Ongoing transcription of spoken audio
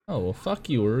Oh well, fuck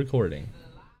you. We're recording.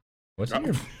 What's in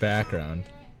your background?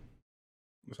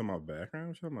 What's on my background?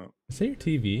 What's on my... Is that your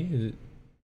TV? Is it?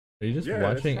 Are you just Yeah,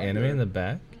 that's watching anime in Trigun. the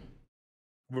back?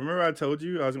 Remember I told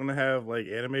you I was gonna have like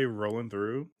anime rolling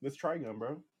through? Let's Trigun,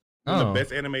 bro. One of the Oh,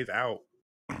 best animes out.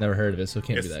 never heard of it, so it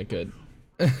can't be It's that good.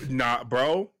 not,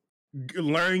 bro.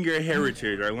 Learn your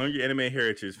heritage, right? Learn your anime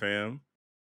heritage, fam.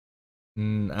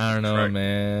 I don't know, Try,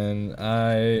 man.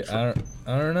 I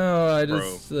don't know. I bro.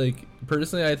 just like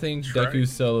personally, I think Try. Deku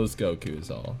Solo's Goku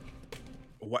is all.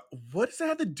 What does that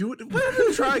have to do with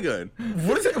Trigun?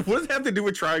 What does that have to do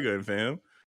with Trigun, fam?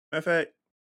 Matter of fact,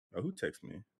 oh, who texted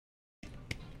me?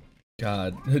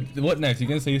 God, what next? You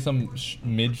gonna say some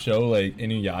mid show like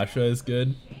Inuyasha is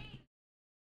good?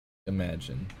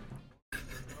 Imagine.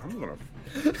 I'm gonna.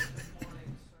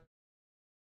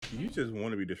 You just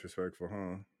want to be disrespectful,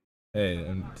 huh? Hey,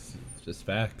 it's just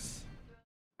facts.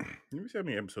 Let me see how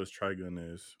many episodes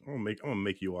Trigun is. I'm gonna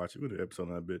make you watch it. What an episode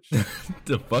on that bitch.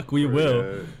 The fuck we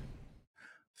will.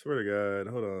 Swear to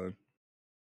God. Hold on.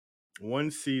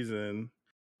 One season.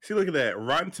 See, look at that.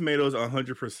 Rotten Tomatoes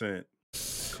 100%.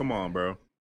 Come on, bro.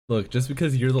 Look, just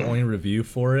because you're the only review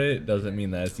for it doesn't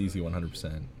mean that it's easy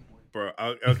 100%. Bro,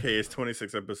 okay, it's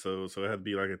 26 episodes, so it had to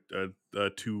be like a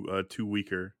two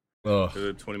weeker. Ugh.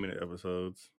 20-minute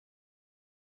episodes.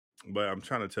 But I'm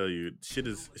trying to tell you, shit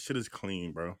is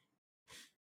clean, bro.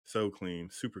 So clean,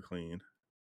 super clean.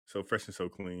 So fresh and so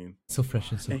clean. So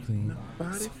fresh and so clean.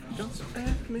 Nobody don't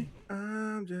ask me.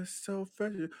 I'm just so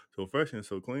fresh and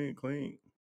so clean.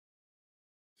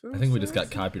 So I think we just got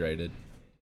sexy. copyrighted.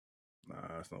 Nah,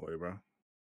 that's no way, bro.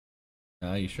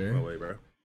 Are you sure? No way, bro.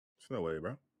 There's no way,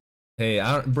 bro. Hey,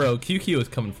 bro, QQ is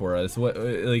coming for us. What,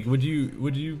 like, would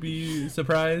you be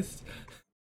surprised?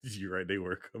 You're right, they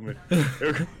were coming. They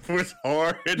were coming for us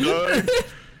hard, dog.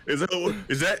 Is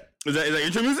that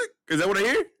intro music? Is that what I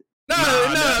hear? No,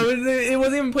 it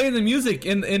wasn't even playing the music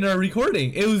in our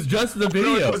recording. It was just the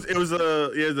video. No, it was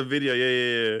the video.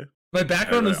 Yeah. My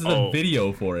background was the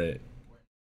video for it.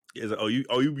 You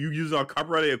use our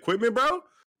copyrighted equipment, bro?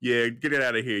 Yeah, get it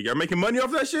out of here. Y'all making money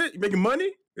off that shit? You making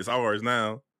money? It's ours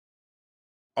now.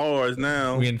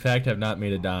 We in fact have not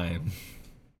made a dime.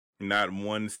 Not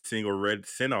one single red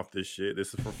cent off this shit.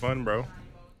 This is for fun, bro.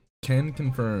 Can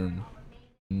confirm,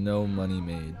 no money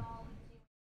made.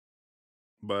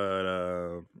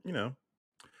 But you know,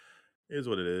 it is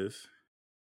what it is.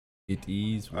 It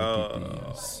is what it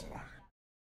is.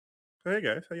 Hey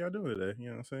guys, how y'all doing today? You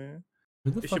know what I'm saying?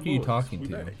 Who the fuck are you talking to?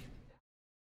 Back.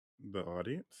 The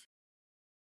audience.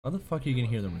 How the fuck are you gonna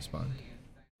hear them respond?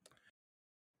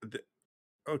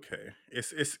 Okay, it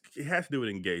has to do with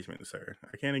engagement, sir.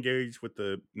 I can't engage with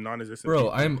the non-existent. Bro,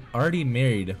 people. I'm already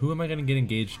married. Who am I gonna get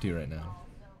engaged to right now?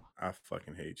 I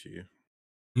fucking hate you.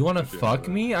 You wanna fuck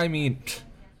me? I mean,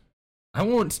 I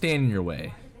won't stand in your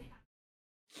way.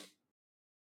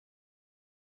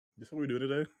 This what we do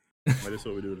today? This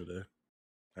what we do today?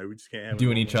 Like, we just can't have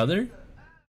doing each other?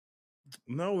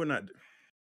 No, we're not.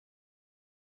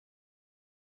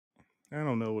 I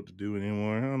don't know what to do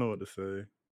anymore. I don't know what to say.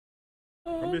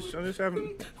 I'm just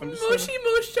having. Moshi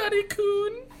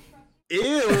Moshari-kun.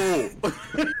 Ew.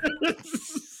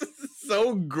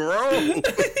 So gross.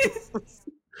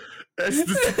 That's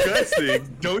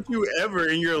disgusting. Don't you ever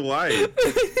in your life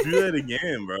do that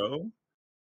again, bro.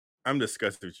 I'm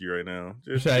disgusted with you right now.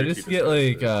 Should I just get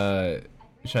like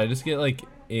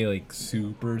a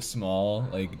super small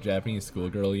like Japanese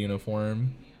schoolgirl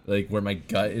uniform, like where my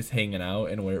gut is hanging out,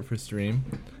 and wear it for stream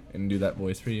and do that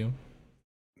voice for you?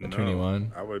 No, turn you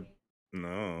on? I would.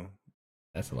 No.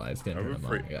 That's a lie. It's gonna turn them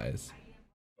on, guys.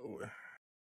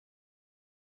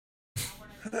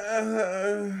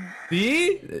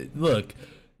 See? Look.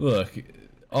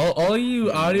 All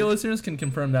you audio listeners can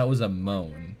confirm that was a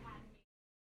moan.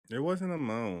 It wasn't a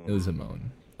moan. It was a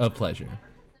moan. A pleasure.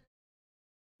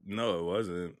 No, it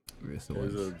wasn't. Yes, it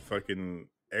was a fucking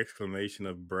exclamation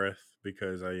of breath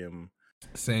because I am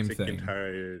same sick thing. and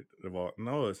tired of all.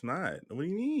 No, it's not. What do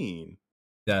you mean?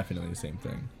 Definitely the same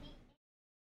thing.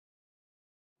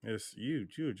 Yes, you're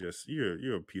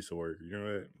a piece of work. You know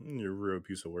what? You're a real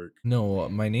piece of work. No,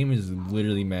 my name is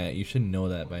literally Matt. You should know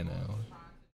that by now.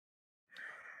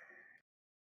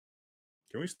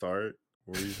 Can we start?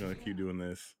 Or are we just gonna keep doing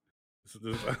this?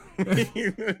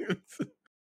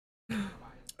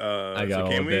 I got so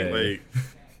can all we day. like?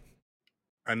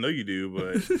 I know you do,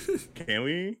 but can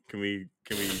we? Can we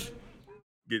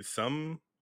get some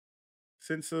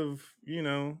sense of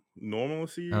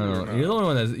normalcy? I don't know. You're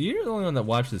the only one that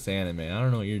watched this anime. I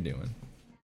don't know what you're doing.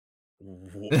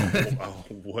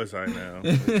 Was I now?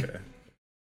 Okay.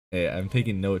 Hey, I'm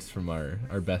taking notes from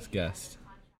our best guest.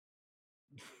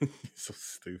 So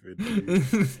stupid.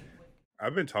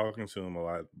 I've been talking to him a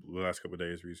lot the last couple of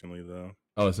days recently, though.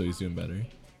 Oh, so he's doing better.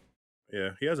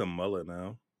 Yeah, he has a mullet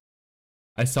now.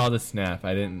 I saw the snap.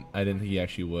 I didn't think he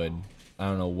actually would. I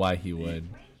don't know why he would.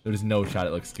 There's no shot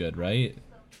it looks good, right?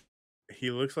 He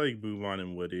looks like Boobon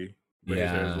and Woody, but his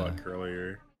hair is a lot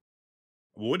curlier.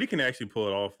 Woody can actually pull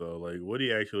it off though. Like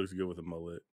Woody actually looks good with a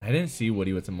mullet. I didn't see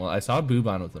Woody with a mullet. I saw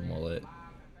Boobon with a mullet.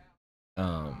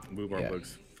 Boobon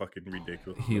looks fucking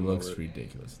ridiculous. He looks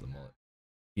ridiculous with the mullet.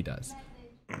 He does.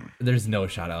 There's no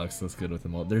shot Alex looks good with the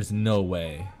mullet. There's no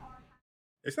way.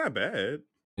 It's not bad.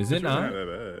 Is it not? Not that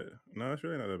bad. No, it's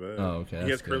really not that bad. Oh, okay. He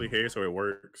has curly hair, so it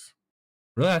works.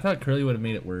 Really? I thought curly would have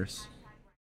made it worse.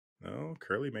 No,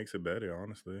 curly makes it better,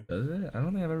 honestly. Does it? I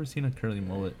don't think I've ever seen a curly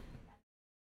mullet.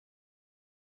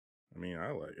 I mean,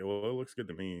 I like it. Well, it looks good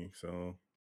to me, so.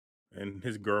 And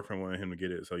his girlfriend wanted him to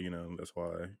get it, so, that's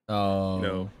why.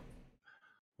 Oh.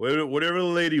 Whatever the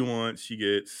lady wants, she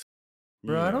gets.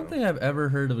 Bro, I don't think I've ever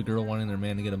heard of a girl wanting their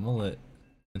man to get a mullet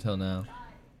until now.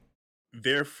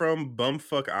 They're from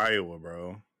bumfuck Iowa,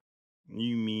 bro.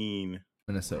 You mean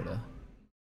Minnesota?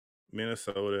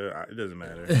 It doesn't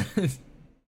matter.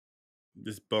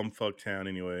 This bumfuck town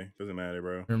anyway. Doesn't matter,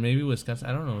 bro. Or maybe Wisconsin.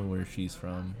 I don't know where she's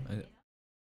from. I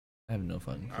have no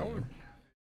fucking clue.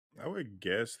 I would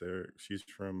guess she's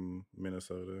from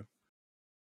Minnesota.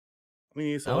 I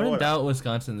mean, I wouldn't doubt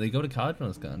Wisconsin. They go to college in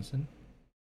Wisconsin.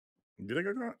 Do they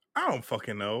go? I don't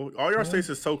fucking know. All your states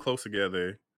are so close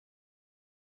together.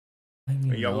 I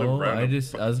mean, I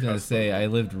was gonna say I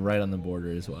lived right on the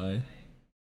border is why.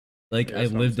 Like I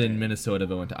lived in Minnesota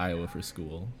but went to Iowa for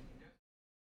school.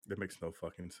 That makes no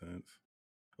fucking sense.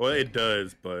 Well, it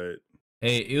does, but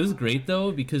hey, it was great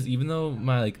though because even though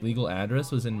my legal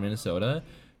address was in Minnesota,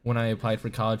 when I applied for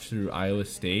college through Iowa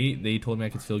State, they told me I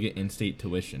could still get in-state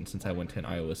tuition since I went to an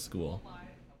Iowa school.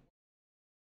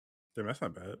 Damn, that's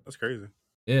not bad. That's crazy.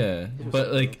 Yeah,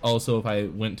 but also if I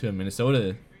went to a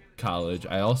Minnesota college,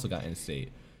 I also got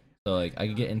in-state, so I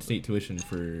could get in-state tuition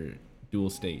for dual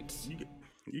states.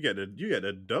 You got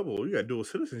a double. You got dual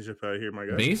citizenship out here, my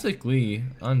guy. Basically,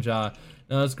 on Ja.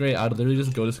 No, that's great. I'd literally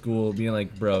just go to school being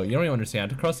like, bro, you don't even understand. I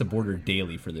have to cross the border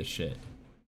daily for this shit.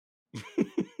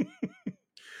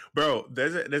 Bro,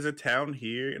 there's a town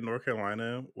here in North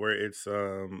Carolina where it's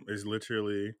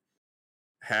literally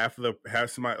half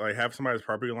somebody's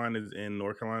property line is in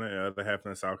North Carolina and the other half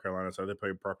in South Carolina, so they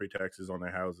pay property taxes on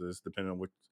their houses depending on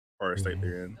which part of state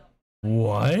they're in.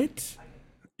 What?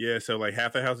 Yeah, so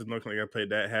half the houses in North Carolina pay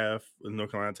that half in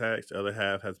North Carolina tax, the other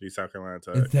half has to be South Carolina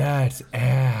tax. That's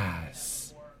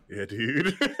ass. Yeah,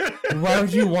 dude. Why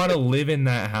would you want to live in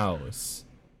that house?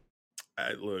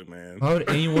 Look, man. Why would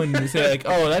anyone say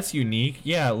oh, that's unique?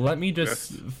 Yeah, let me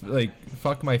just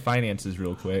fuck my finances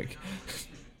real quick.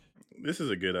 This is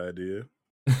a good idea.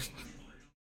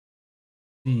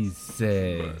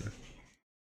 Jesus.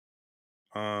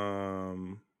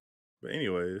 But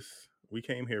anyways, we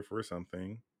came here for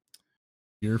something.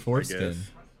 Your foreskin.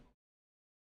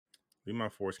 Leave my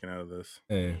foreskin out of this.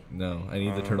 Hey, no, I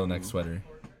need the turtleneck sweater.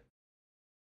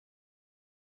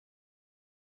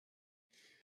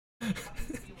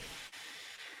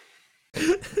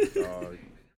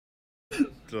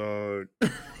 Dog.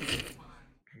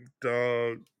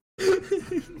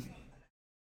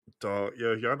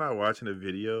 Yo, if y'all not watching the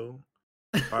video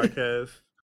podcast,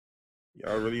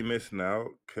 y'all really missing out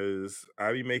because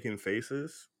I be making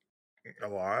faces a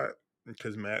lot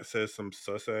because Matt says some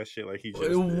sus ass shit like he just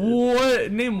did.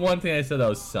 What? Name one thing I said that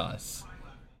was sus.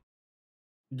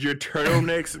 Your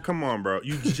turtlenecks? Come on, bro.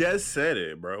 You just said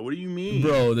it, bro. What do you mean?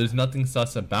 Bro, there's nothing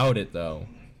sus about it, though.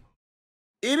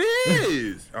 It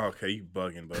is! Okay, you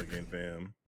bugging,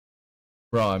 fam.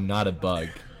 Bro, I'm not a bug.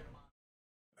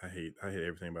 I hate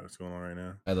everything about what's going on right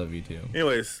now. I love you, too.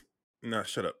 Anyways, no,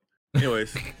 shut up.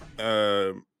 Anyways,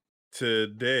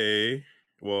 today,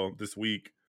 this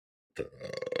week,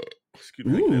 excuse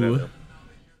me,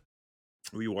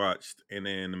 we watched an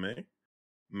anime.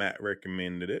 Matt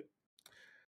recommended it.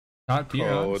 Top tier,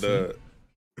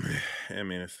 I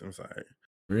mean, I'm sorry.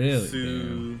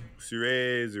 Really?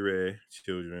 Surezure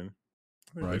Children.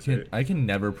 Bro, I can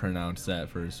never pronounce that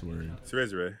first word.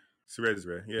 Surezure.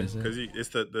 Yeah, because it's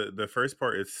the first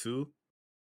part is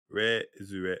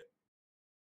Surezure.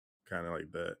 Kind of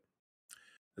like that.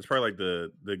 It's probably like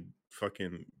the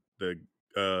fucking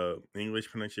English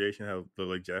pronunciation, how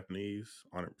the Japanese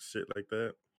on it, shit like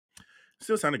that.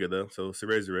 Still sounded good though. So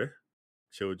Surezure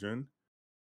Children.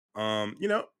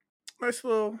 Nice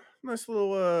little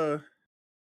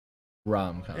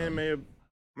rom-com. Anime,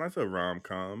 nice little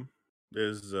rom-com.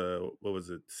 There's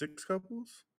 6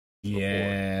 couples?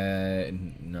 Yeah,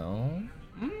 no.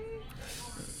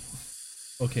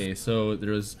 Okay, so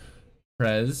there was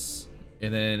Prez,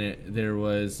 and then there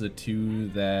was the two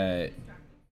that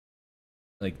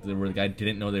like the where the guy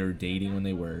didn't know they were dating when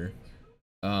they were.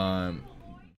 Um,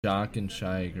 Jock and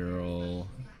Shy Girl.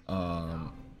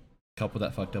 Couple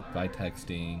that fucked up by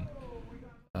texting.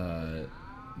 Uh,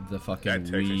 the fucking That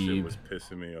texting shit weeb. was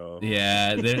pissing me off.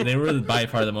 Yeah, they were by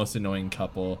far the most annoying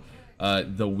couple.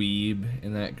 The weeb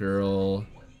and that girl.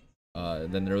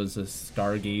 Then there was a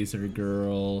Stargazer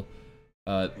girl.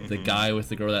 The guy with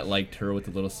the girl that liked her with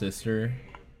the little sister.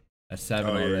 That's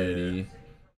seven already.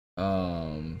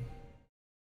 Yeah.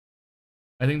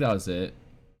 I think that was it.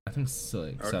 I think it's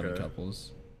like 7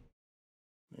 couples.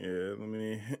 Yeah, let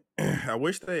me. I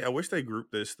wish they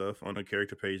grouped this stuff on the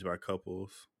character page by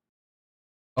couples.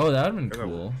 Oh, that would have been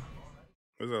cool.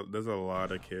 There's a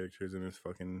lot of characters in this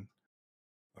fucking.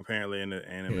 Apparently in the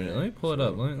anime. Here, let me pull it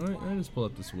up. Let me just pull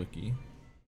up this wiki.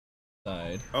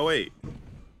 Side. Oh wait,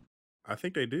 I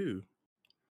think they do.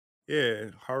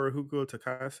 Yeah, Haruhuko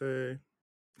Takase,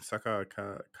 Saka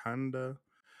Kanda.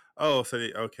 Oh, so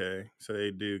they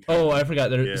do. Oh, I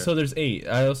forgot. So there's 8.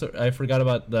 I forgot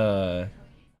about the.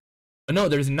 No,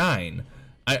 there's 9.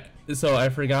 I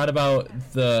forgot about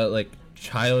the like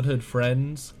childhood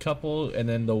friends couple, and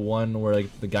then the one where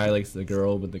like the guy likes the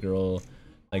girl, but the girl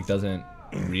like doesn't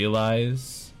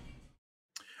realize.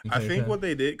 I think what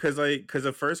they did, because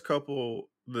the first couple,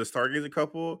 the Stargazer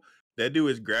couple, that dude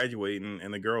was graduating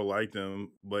and the girl liked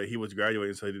him, but he was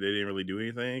graduating, so they didn't really do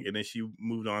anything. And then she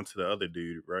moved on to the other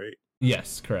dude, right?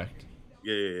 Yes, correct.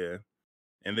 Yeah.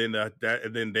 And then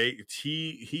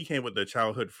he came with the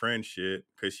childhood friend shit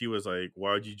because she was like,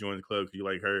 "Why'd you join the club? Cause you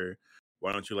like her.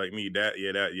 Why don't you like me?"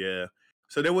 Yeah.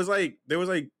 So there was like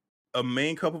a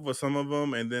main couple for some of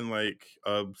them, and then like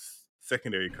a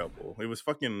secondary couple. It was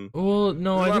fucking. Well,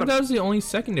 no, I think that was the only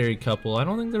secondary couple. I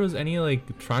don't think there was any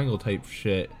like triangle type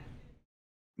shit.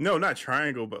 No, not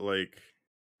triangle, but like,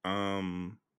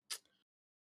 maybe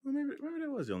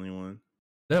that was the only one.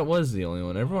 That was the only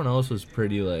one. Everyone else was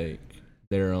pretty like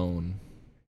their own.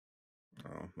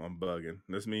 Oh, I'm bugging.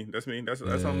 That's me. That's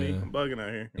on me. I'm bugging out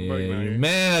here. You're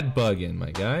mad bugging,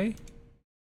 my guy.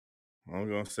 All I'm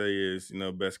gonna say is,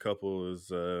 best couple is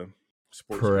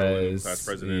Sports Perez. Class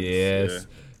Presidents. Yes, yeah.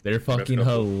 They're fucking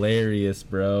hilarious,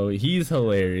 bro. He's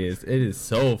hilarious. It is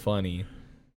so funny.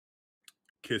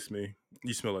 Kiss me.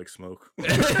 You smell like smoke.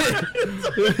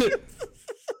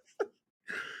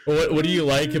 What do you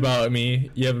like about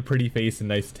me? You have a pretty face and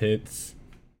nice tits.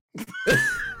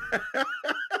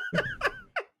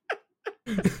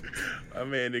 My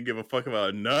man didn't give a fuck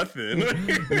about nothing.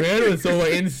 Man was so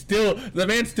and the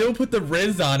man still put the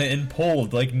Riz on it and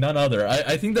pulled like none other.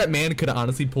 I think that man could have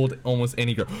honestly pulled almost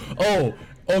any girl. Oh,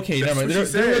 okay, never mind.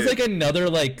 There was like another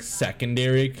like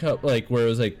secondary cup like where it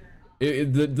was like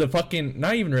the fucking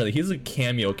not even really. He's a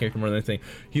cameo character more than anything.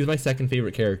 He's my second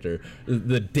favorite character.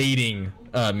 The dating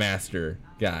master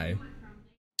guy.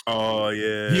 Oh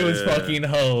yeah, he was fucking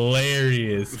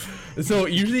hilarious. So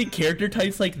usually character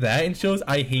types like that in shows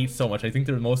I hate so much. I think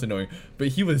they're the most annoying. But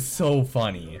he was so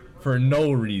funny for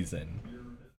no reason.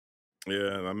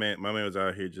 Yeah, my man was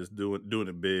out here just doing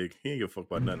it big. He didn't give a fuck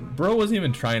about nothing. Bro wasn't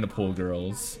even trying to pull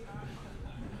girls.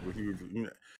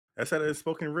 That's how they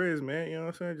spoken Riz, man. You know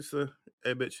what I'm saying? Just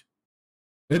hey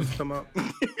bitch. Come out.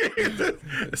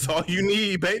 That's all you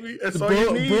need, baby. That's all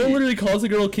you need. Bro literally calls a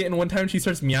girl kitten one time and she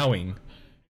starts meowing.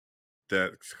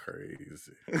 That's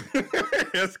crazy.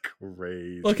 That's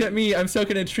crazy. Look at me. I'm stuck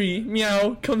in a tree.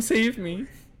 Meow. Come save me.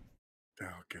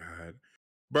 Oh, God.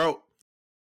 Bro,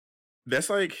 that's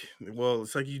like,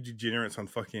 it's like you degenerates on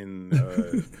fucking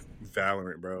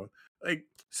Valorant, bro. Like,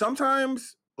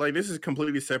 sometimes, like, this is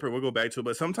completely separate. We'll go back to it.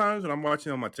 But sometimes when I'm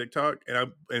watching on my TikTok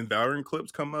and Valorant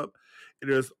clips come up,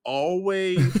 there's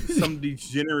always some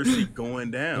degeneracy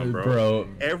going down, bro.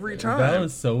 Every time. That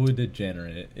is so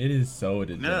degenerate. It is so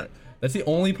degenerate. That's the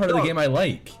only part of the game I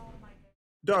like.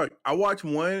 Dog, I watched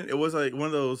one. It was like one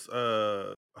of those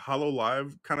Hollow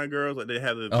Live kind of girls. Like they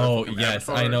had the yes,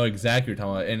 avatar. I know exactly what you're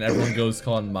talking about. And everyone goes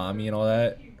calling mommy and all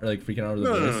that, or like freaking out over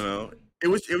the voice. No. It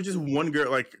was just one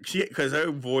girl. Like because her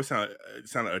voice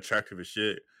sounded attractive as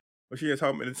shit. But she was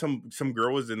talking, and some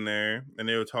girl was in there, and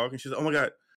they were talking. She's like, "Oh my god,"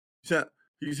 she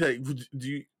said, "Do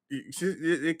you?"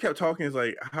 It kept talking. It's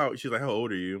like she's like, "How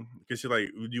old are you?" Because she's like,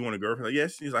 "Do you want a girlfriend?" Like,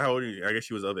 yes. She's like, "How old are you?" I guess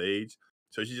she was of age,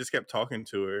 so she just kept talking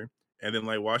to her. And then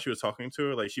like while she was talking to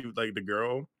her, like she like the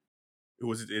girl who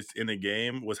was in the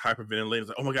game was hyperventilating. It's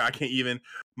like, "Oh my god, I can't even."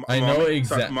 I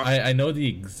know the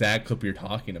exact clip you're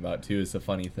talking about too. It's a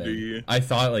funny thing. Do you? I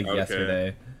saw it like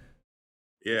yesterday.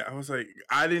 Yeah, I was like,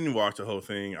 I didn't watch the whole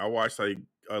thing. I watched like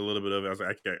a little bit of it. I was like,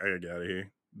 I gotta get out of here.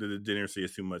 The degeneracy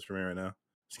is too much for me right now.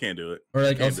 Just can't do it. Or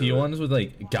like I'll see ones with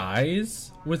like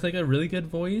guys with like a really good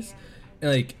voice,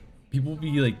 and like people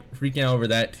be like freaking out over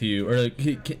that too. Or like,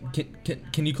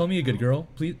 can you call me a good girl,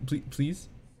 please?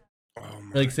 Oh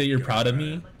my or like say you're God. proud of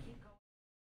me.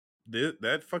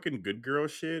 That fucking good girl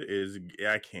shit is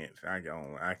I can't stand it.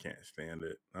 I can't stand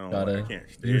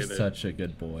You're it. such a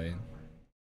good boy.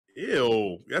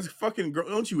 Ew, that's fucking girl.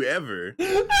 Don't you ever.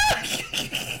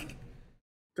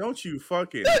 Don't you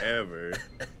fucking ever.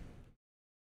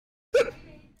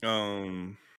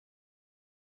 Now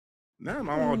I'm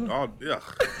all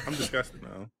ugh. I'm disgusted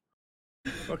now.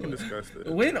 Fucking disgusted.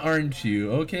 When aren't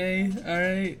you? Okay, all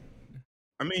right.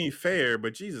 I mean, fair,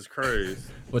 but Jesus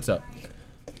Christ. What's up?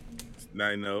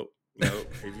 No.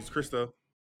 Jesus Christo.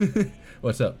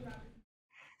 What's up?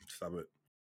 Stop it.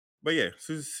 But yeah,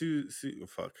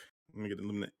 fuck. Let me get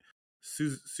eliminated.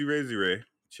 Ray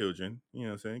children. You know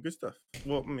what I'm saying? Good stuff.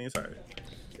 Well, I mean, it's alright.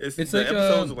 It's the like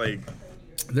episodes like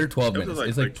they're 12 minutes.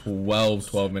 It's like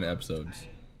 12-minute episodes.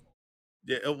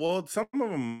 Yeah, well, some of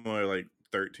them are like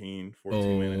 13,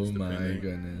 14 minutes. Oh my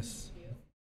goodness.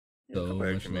 So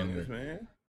much longer. Man.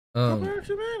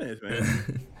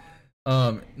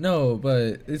 No,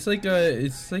 but it's like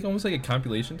almost like a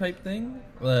compilation type thing.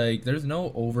 Like there's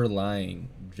no overlying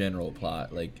general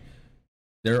plot. Like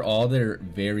they're all their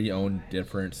very own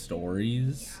different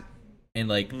stories, and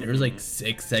like there's like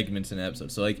 6 segments in an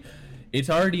episode. So like it's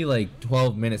already like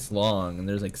 12 minutes long, and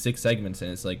there's like 6 segments,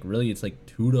 and it's like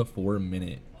 2 to 4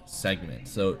 minute segments.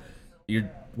 So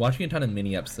you're watching a ton of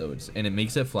mini episodes, and it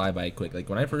makes it fly by quick. Like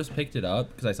when I first picked it up,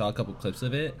 because I saw a couple clips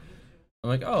of it,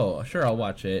 I'm like, oh sure, I'll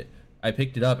watch it. I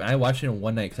picked it up and I watched it in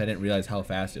one night because I didn't realize how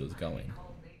fast it was going.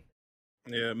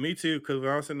 Yeah, me too. Because when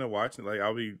I was sitting there watching, like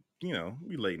I'll be,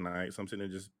 be late night. So I'm sitting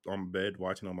there just on bed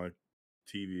watching on my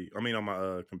TV. I mean, on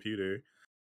my computer,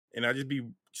 and I just be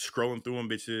scrolling through them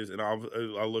bitches, and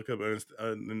I'll look up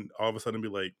and all of a sudden be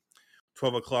like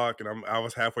 12 o'clock, and I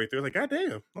was halfway through. I was like, God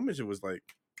damn, my bitch was like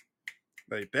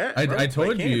that. I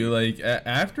told you like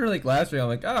after like last week, I'm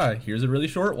like, here's a really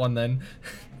short one then.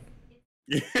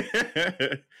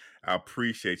 I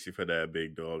appreciate you for that,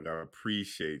 big dog. I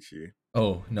appreciate you.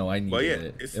 Oh no, I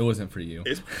needed it. It wasn't for you.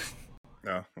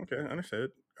 Okay,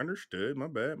 understood. My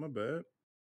bad. Well,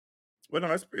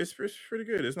 no, it's pretty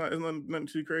good. It's nothing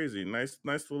too crazy. Nice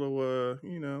little a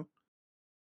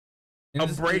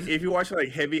break. If you watch like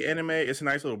heavy anime, it's a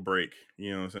nice little break.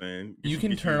 You know what I'm saying? You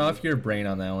can turn off your brain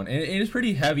on that one, and it is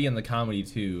pretty heavy in the comedy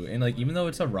too. And like even though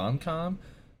it's a rom-com,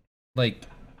 like.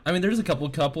 I mean, there's a couple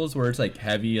couples where it's like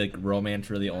heavy, like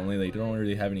romance really only. They don't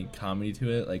really have any comedy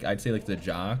to it. Like I'd say, like the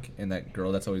jock and that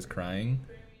girl that's always crying.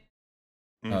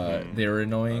 They were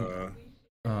annoying.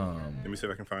 Let me see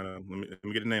if I can find them. Let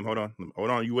me get a name. Hold on.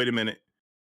 You wait a minute.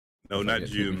 No, not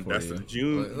June. That's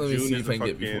June. Let me June see if I can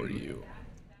get before you.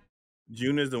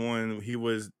 June is the one. He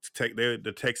was they're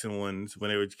the Texan ones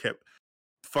when they were kept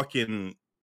fucking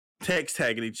text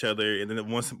tagging each other, and then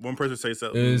one person say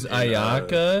something. It was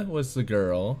Ayaka was the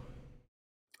girl.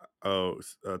 Oh,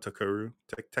 Takeru.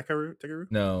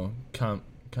 No, Kami.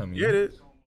 Yeah, it is.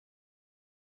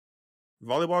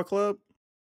 Volleyball club.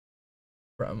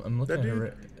 Bro, I'm looking at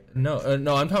her. No,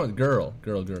 I'm talking about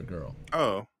girl.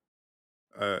 Oh,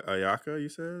 Ayaka, you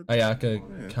said?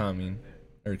 Ayaka Kami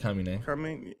or Kamine.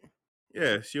 Kami.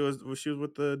 Yeah, she was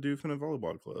with the dude from the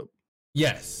volleyball club.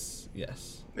 Yes. Yeah,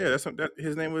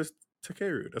 his name was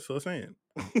Takeru. That's what I'm saying.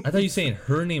 I thought you were saying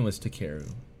her name was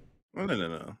Takeru. Oh,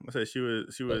 no. I said she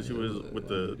was with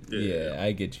the. Yeah,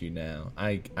 I get you now.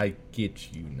 I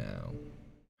get you now.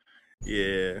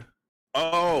 Yeah.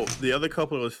 Oh, the other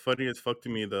couple that was funny as fuck to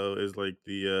me though is like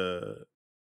the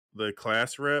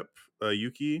class rep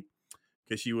Yuki,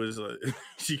 because she was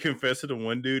she confessed to the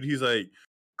one dude. He's like,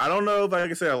 I don't know if I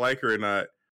can say I like her or not,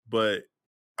 but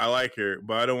I like her,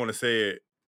 but I don't want to say it,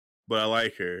 but I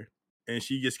like her. And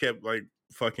she just kept like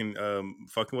fucking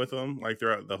with him like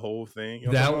throughout the whole thing. You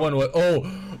know that one was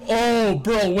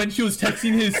bro, when she was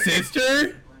texting his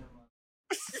sister.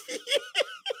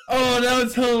 Oh, that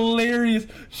was hilarious.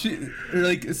 He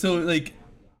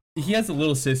has a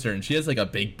little sister and she has like a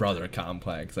big brother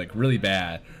complex, like really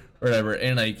bad or whatever.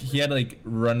 And like he had to like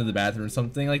run to the bathroom or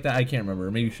something like that. I can't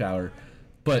remember, maybe shower.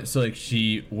 But so like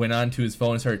she went onto his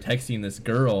phone and started texting this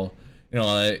girl,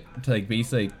 to like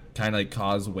basically kind of like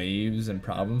cause waves and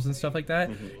problems and stuff like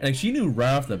that. Mm-hmm. And like she knew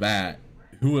right off the bat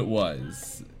who it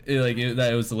was. That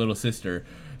it was the little sister.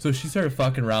 So she started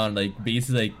fucking around, like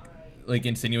basically like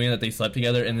insinuating that they slept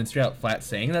together, and then straight out flat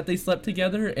saying that they slept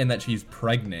together and that she's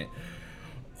pregnant.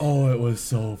 Oh, it was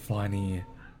so funny.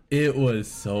 It was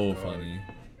so funny.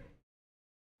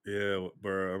 Yeah,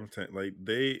 bro. I'm like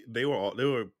they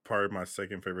were part of my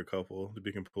second favorite couple, to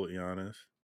be completely honest.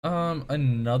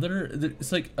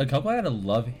 It's like a couple I had a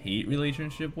love-hate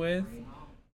relationship with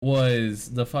was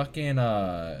the fucking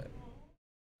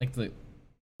like the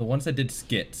ones that did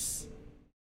skits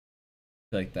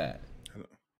like that.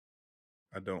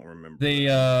 I don't remember. They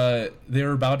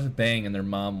were about to bang and their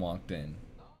mom walked in.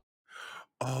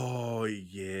 Oh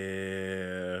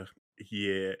yeah,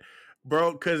 yeah,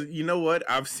 bro. Because you know what?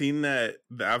 I've seen that.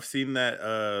 That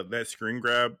screen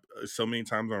grab so many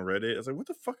times on Reddit. I was like, "What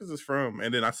the fuck is this from?"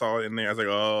 And then I saw it in there. I was like,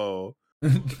 "Oh."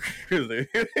 And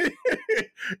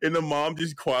the mom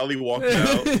just quietly walked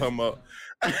out. Talking about,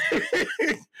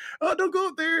 "Oh, don't go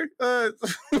up there." I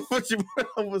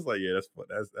was like, "Yeah,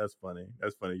 that's funny.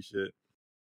 That's funny shit."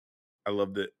 I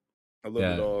loved it. I loved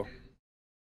it all.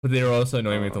 But they were also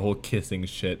annoying me with the whole kissing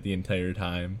shit the entire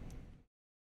time.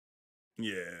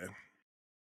 Yeah.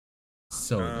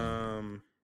 So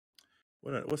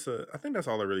what's I think that's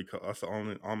all I really that's the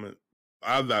only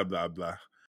blah blah blah.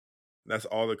 That's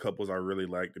all the couples I really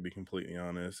like, to be completely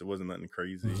honest. It wasn't nothing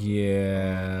crazy.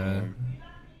 Yeah.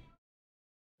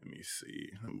 Let me see.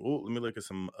 Let me look at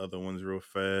some other ones real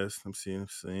fast. Let's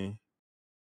see.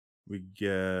 We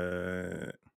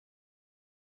got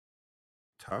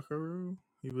Takaru.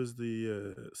 He was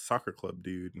the soccer club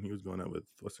dude, and he was going out with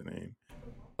what's her name?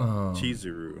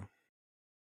 Chizuru.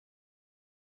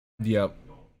 Yep.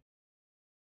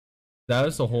 That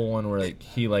was the whole one where like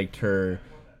he liked her,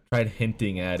 tried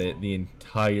hinting at it the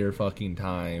entire fucking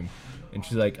time, and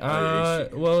she's like,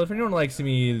 well, if anyone likes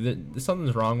me,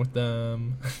 something's wrong with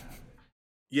them.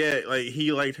 Yeah, like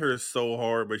he liked her so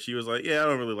hard, but she was like, "Yeah, I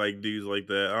don't really like dudes like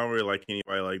that. I don't really like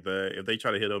anybody like that. If they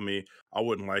try to hit on me, I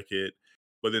wouldn't like it."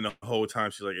 But then the whole time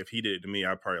she's like, "If he did it to me,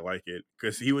 I'd probably like it,"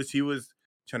 because he was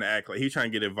trying to act like he was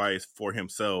trying to get advice for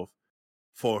himself,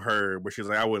 for her, but she's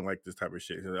like, "I wouldn't like this type of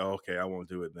shit." She's like, "Oh, okay, I won't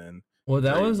do it then." Well,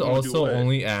 that was also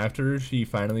only after she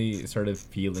finally started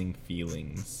feeling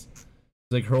feelings.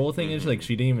 Like her whole thing is like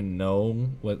she didn't even know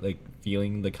what like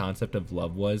feeling the concept of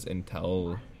love was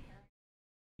until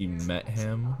he met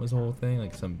him, was the whole thing,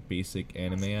 like some basic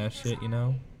anime ass shit, you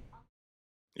know?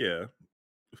 Yeah.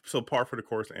 So par for the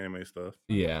course anime stuff.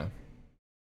 Yeah.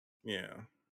 Yeah.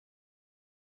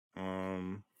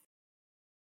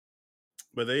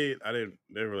 But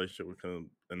their relationship was kind of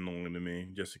annoying to me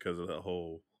just because of that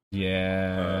whole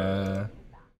I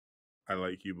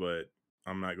like you, but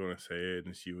I'm not gonna say it,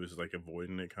 and she was like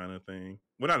avoiding it kind of thing.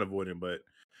 Well, not avoiding, but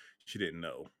she didn't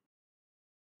know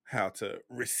how to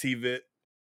receive it.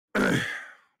 But,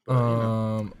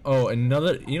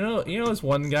 another this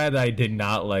one guy that I did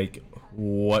not like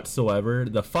whatsoever,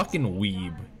 the fucking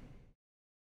weeb.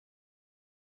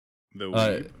 The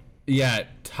weeb? Yeah,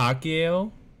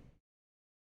 Takeo.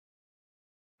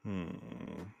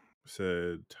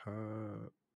 Said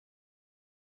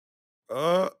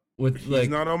with he's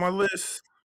not on my list.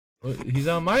 He's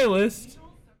on my list.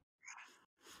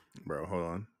 Bro, hold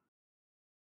on.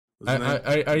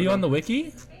 Are you on the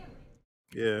wiki?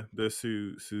 Yeah, the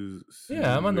Su.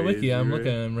 Yeah, I'm on the wiki. I'm looking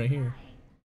at him right here.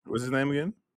 What's his name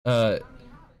again?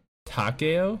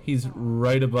 Takeo. He's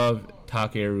right above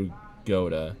Takeru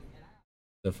Goda,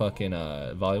 the fucking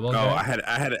volleyball guy. Oh, I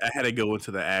had to go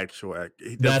into the actual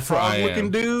That's frog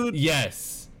looking dude.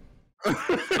 Yes.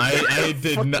 I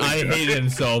hate him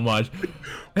so much.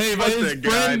 Hey, but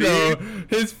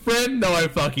his friend though I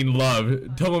fucking love,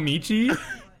 Tomomichi.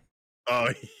 Oh,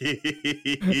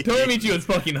 Tomomichi was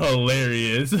fucking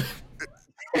hilarious.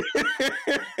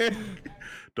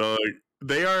 Dog,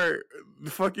 they are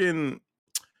fucking.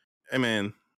 Hey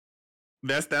man,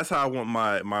 that's how I want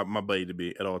my buddy to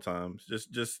be at all times.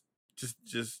 Just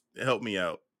help me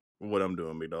out with what I'm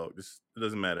doing, me dog. It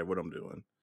doesn't matter what I'm doing.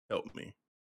 Help me.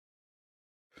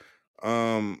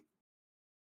 I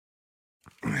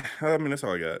mean, that's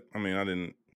all I got. I mean, I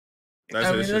didn't.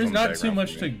 There's not too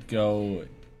much to go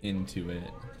into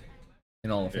it. In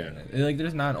all fairness, like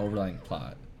there's not an overlying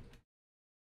plot.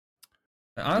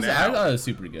 Honestly, I thought it was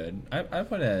super good. I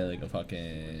put it at like a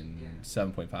fucking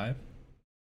 7.5.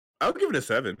 I'll give it a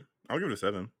 7.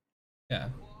 Yeah.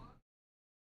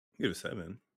 Give it a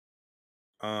 7.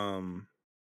 But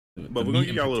we're gonna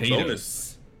give y'all a little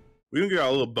bonus. We're gonna give y'all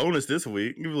a little bonus this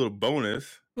week. Give a little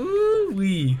bonus. Ooh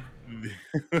wee.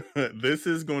 This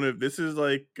is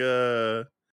like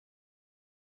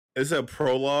it's a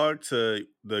prologue to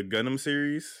the Gundam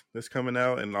series that's coming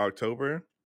out in October.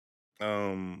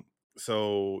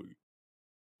 So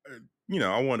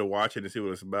I wanted to watch it and see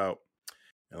what it's about.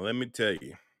 And let me tell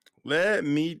you,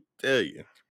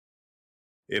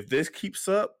 if this keeps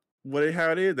up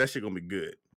how it is, that shit gonna be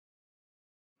good.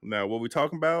 Now, what we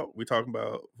talking about? We talking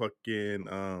about fucking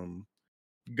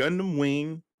Gundam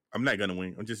Wing I'm not Gundam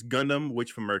Wing. I'm just Gundam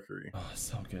Witch from Mercury. Oh,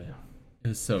 so good. It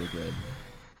was so good.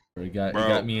 It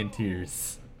got me in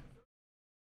tears.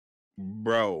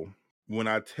 Bro, when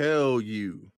I tell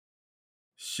you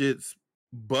shit's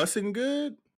bussing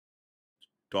good,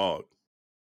 dog.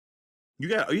 You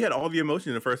had all the emotion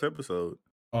in the first episode.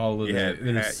 All of it.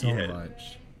 There's so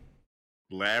much.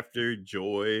 Laughter,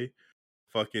 joy,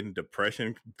 fucking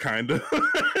depression, kind of.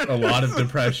 A lot of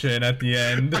depression at the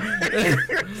end.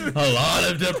 A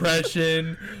lot of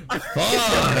depression.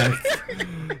 Fuck.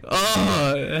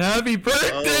 Oh, happy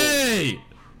birthday!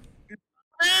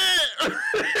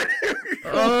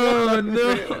 Oh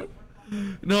no.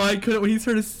 No, I couldn't. When he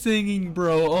started singing,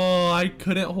 bro. Oh, I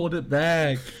couldn't hold it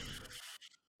back.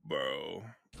 Bro.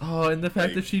 Oh, and the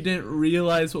fact that she didn't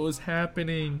realize what was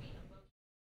happening.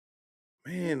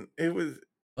 Man, it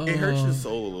hurts your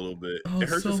soul a little bit. It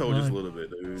hurts your soul just a little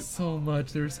bit, dude. So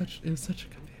much. It was such a good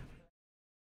family.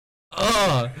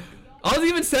 Oh, I was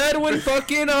even sad when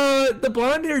fucking the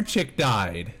blonde haired chick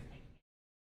died.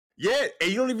 Yeah, and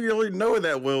you don't even really know her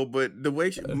that well, but the way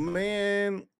she,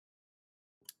 man.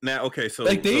 Now, okay, so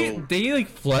like they like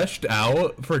fleshed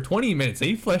out for 20 minutes.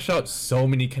 They fleshed out so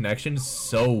many connections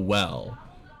so well.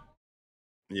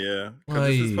 Yeah, because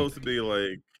this is supposed to be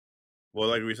like, well,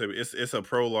 like we said, it's a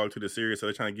prologue to the series, so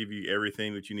they're trying to give you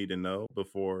everything that you need to know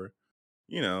before,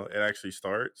 it actually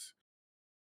starts.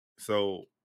 So,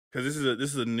 because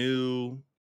this is a new.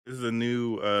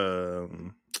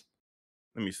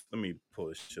 Let me pull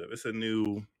this shit up. It's a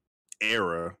new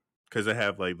era because they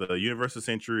have like the Universal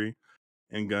Century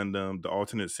and Gundam, the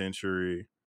Alternate Century,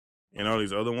 and all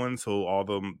these other ones. So all of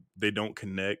them, they don't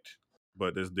connect,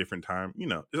 but there's different time.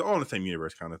 It's all in the same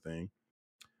universe kind of thing.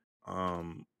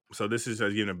 So this is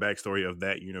just giving a backstory of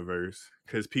that universe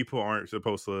because people aren't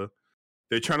supposed to.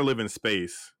 They're trying to live in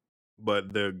space,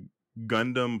 but the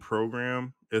Gundam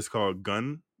program is called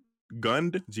Gund,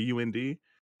 Gund,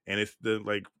 and it's the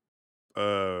like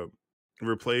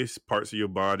replace parts of your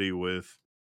body with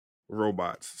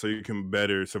robots so you can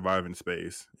better survive in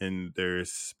space. And there's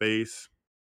spaces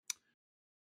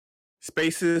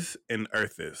and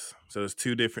earths, so it's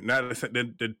two different, not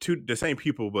the same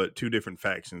people, but two different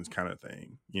factions kind of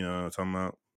thing. You know what I'm talking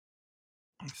about?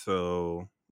 So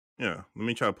yeah, let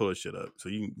me try to pull this shit up so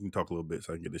you can talk a little bit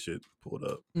so I can get this shit pulled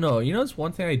up. No, it's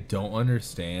one thing I don't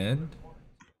understand.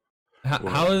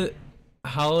 How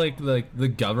like the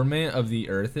government of the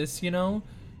Earth is,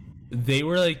 they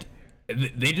were like,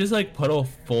 they just like put a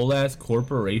full ass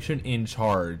corporation in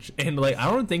charge, and like I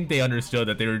don't think they understood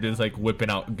that they were just like whipping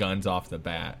out guns off the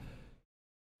bat.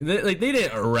 They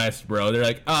didn't arrest, bro. They're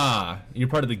like, you're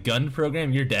part of the gun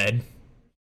program, you're dead.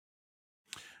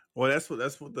 Well, that's what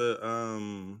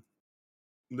the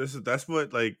that's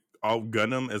what like all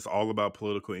Gundam is all about,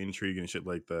 political intrigue and shit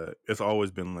like that. It's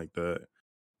always been like that.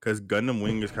 Because Gundam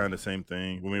Wing is kind of the same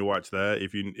thing. When we watch that,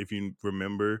 if you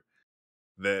remember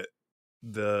that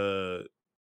the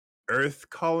Earth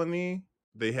colony,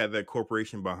 they had that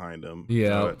corporation behind them.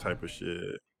 Yeah, all that type of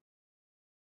shit.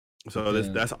 So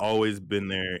that's always been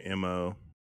their MO.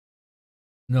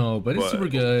 No, but it's super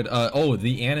good.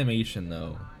 The animation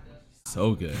though,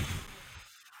 so good,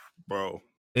 bro.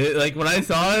 Like when I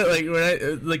saw it, like when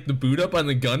I like the boot up on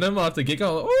the Gundam off the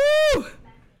get-go, ooh,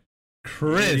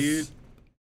 Chris. Dude,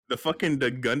 the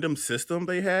Gundam system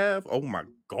they have, oh my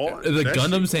god. The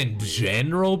Gundams in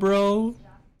general, bro.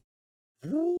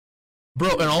 Bro,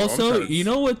 and also, you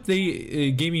know what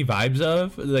they gave me vibes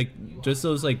of? Like, just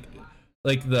those, like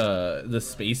the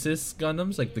Spaces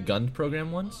Gundams, like the Gund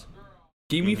program ones.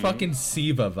 Gave me fucking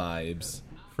Siva vibes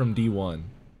from D1.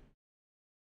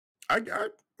 I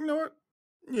you know what?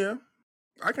 Yeah.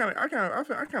 I kind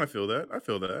of feel that. I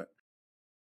feel that.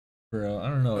 Bro, I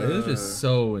don't know. It was just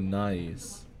so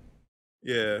nice.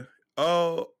 Yeah.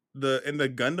 Oh, in the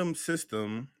Gundam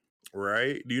system,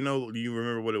 right? Do you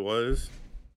remember what it was?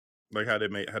 Like how they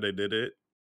did it?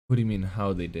 What do you mean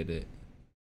how they did it?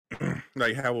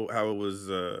 Like how it was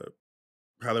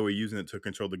how they were using it to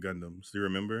control the Gundams. Do you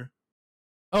remember?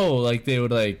 Oh, like they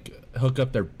would like hook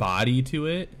up their body to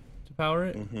it to power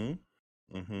it? And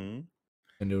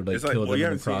it would like kill them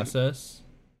in the process.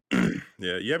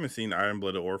 Yeah, you haven't seen Iron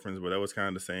Blooded Orphans, but that was kind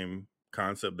of the same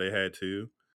concept they had too.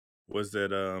 Was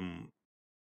that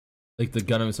like the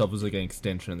Gundam itself was like an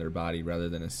extension of their body rather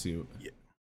than a suit.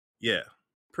 Yeah,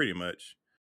 pretty much.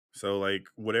 So like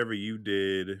whatever you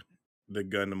did, the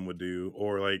Gundam would do,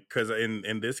 or like because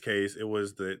in this case it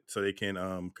was so they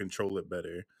can control it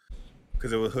better,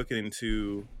 because it would hook it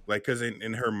into like, because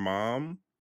in her mom,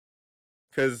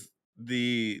 because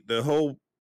the whole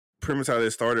premise how they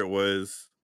started was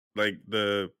like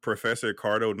the Professor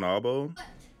Cardo Nabo,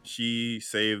 she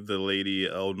saved the lady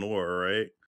Elnor, right?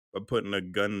 By putting a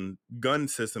gun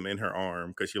system in her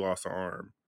arm because she lost her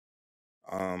arm.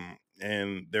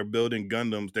 And they're building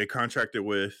Gundams. They contracted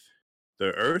with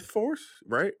the Earth Force,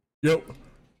 right? Yep.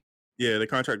 Yeah, they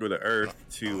contracted with the Earth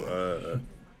to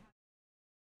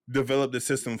develop the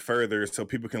system further so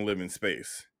people can live in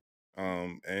space.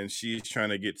 And she's trying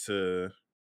to get to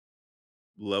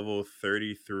level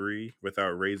 33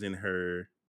 without raising her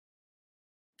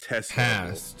test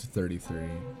Past level. 33.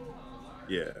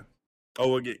 Yeah.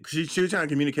 Oh, she was trying to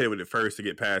communicate with it first to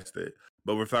get past it,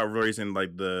 but without raising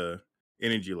like the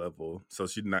energy level, so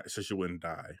she wouldn't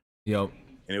die. Yep.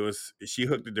 And she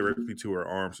hooked it directly to her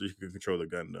arm so she could control the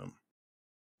Gundam.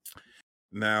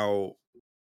 Now,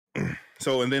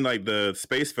 so and then like the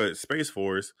Space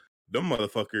Force, them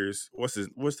motherfuckers. What's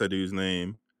that dude's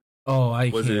name? Oh, I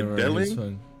was can't it remember Delling? this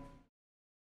one.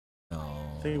 No,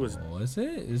 I think it was. Was it?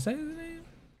 Is that his name?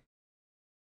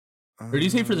 Or do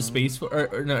you say for the Space Force?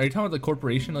 Or no? Are you talking about the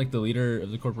corporation, like the leader of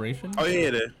the corporation? Oh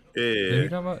yeah. What are you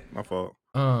talking about? My fault.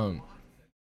 Well,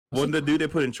 the dude they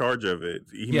put in charge of it.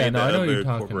 I know what you're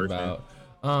talking about.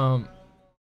 I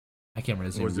can't remember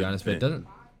his name to be honest, but it doesn't.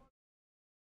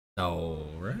 No,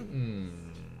 right?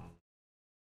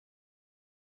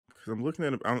 Because I'm looking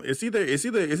at it. It's either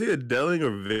Delling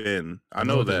or Vin. I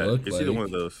know that it's either one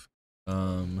of those.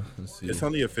 Let's see. It's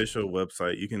on the official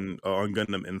website. You can on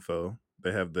Gundam Info.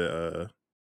 They have the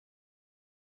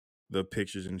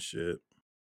pictures and shit.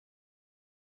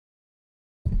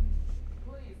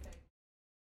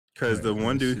 Because the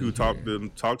one dude who talked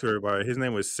to everybody, his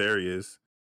name was Sarius,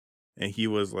 and he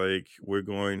was like, "We're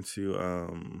going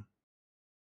to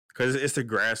because it's the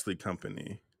Grassley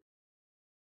company.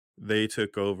 They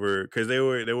took over because they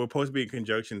were supposed to be in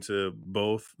conjunction to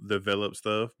both develop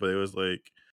stuff, but it was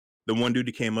like the one dude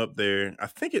who came up there. I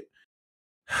think it.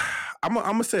 I'm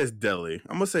gonna say it's Delhi.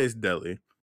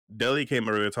 Delhi came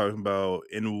earlier talking about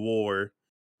in war,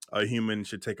 a human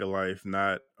should take a life,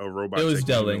 not a robot. It was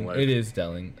Delling. It is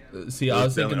Delling. See, I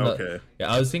was thinking.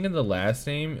 I was thinking the last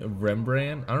name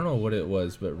Rembrandt. I don't know what it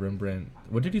was, but Rembrandt.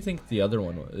 What did you think the other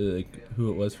one? Like who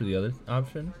it was for the other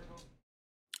option?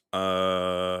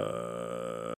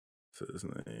 What's his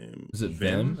name? Is it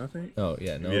Vim? I think. Oh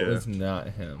yeah, no, it was not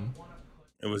him.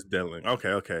 It was Delling.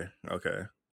 Okay.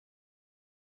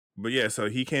 But yeah, so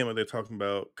he came up there talking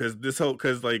about because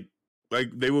like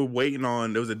they were waiting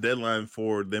on. There was a deadline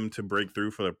for them to break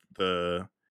through for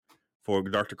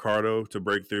Dr. Cardo to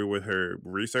break through with her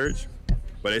research,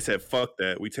 but they said fuck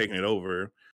that, we taking it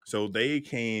over. So they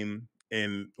came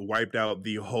and wiped out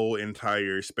the whole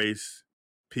entire space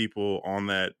people on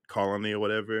that colony or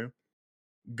whatever,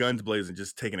 guns blazing,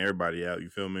 just taking everybody out. You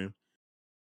feel me?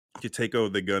 To take over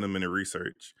the Gundam and the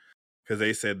research. Because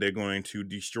they said they're going to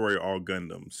destroy all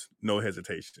Gundams. No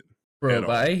hesitation. Bro,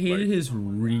 but I hated his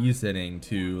reasoning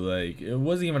too. Like, it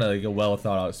wasn't even a well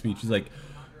thought out speech. He's like,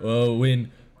 "Oh,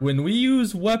 when we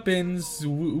use weapons,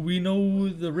 we know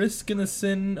the risk and the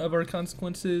sin of our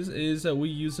consequences is that we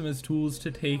use them as tools to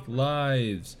take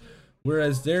lives.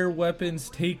 Whereas their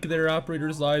weapons take their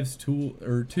operators' lives too,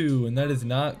 and that is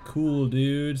not cool,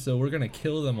 dude. So we're gonna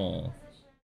kill them all."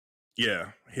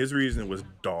 Yeah, his reasoning was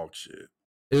dog shit.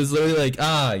 It was literally like,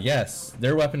 yes,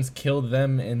 their weapons killed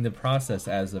them in the process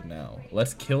as of now.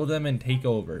 Let's kill them and take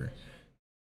over.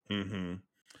 Mm-hmm.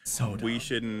 So dumb. We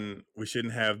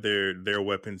shouldn't have their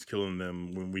weapons killing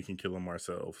them when we can kill them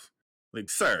ourselves. Like,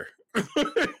 sir,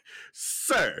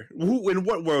 sir, in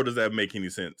what world does that make any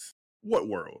sense? What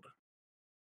world?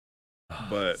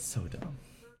 But so dumb.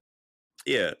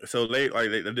 Yeah, so they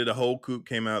did a whole coup,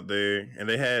 came out there, and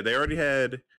they already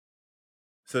had.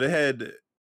 So they had.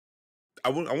 I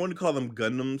want to call them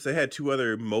Gundams. They had two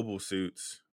other mobile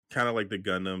suits, kind of like the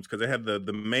Gundams, because they had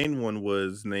the main one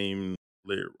was named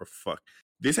fuck.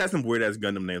 This has some weird ass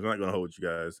Gundam names. I'm not gonna hold you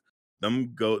guys.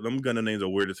 Them Gundam names are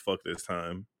weird as fuck this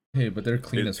time. Hey, but they're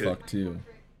clean as fuck too.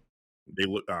 They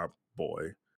look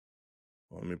boy.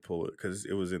 Well, let me pull it because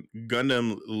it was in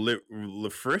Gundam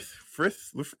Elfrith,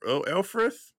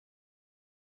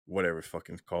 whatever it's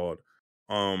fucking called.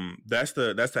 That's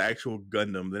the actual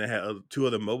Gundam. Then it had two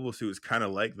other mobile suits kind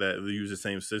of like that. They use the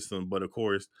same system, but of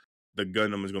course, the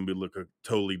Gundam is gonna be look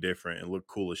totally different and look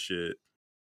cool as shit.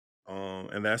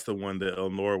 And that's the one that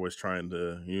Elnor was trying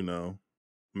to,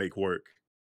 make work.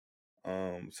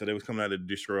 So they was coming out to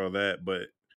destroy all that, but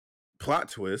plot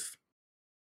twist: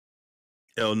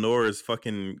 Elnor's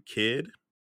fucking kid,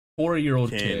 4-year-old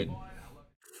kid,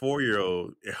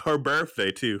 4-year-old, her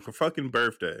birthday too, her fucking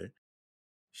birthday.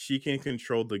 She can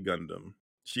control the Gundam.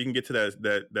 She can get to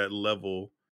that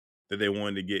level that they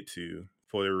wanted to get to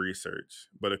for the research.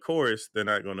 But of course, they're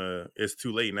not gonna. It's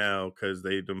too late now because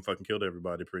they done fucking killed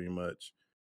everybody pretty much,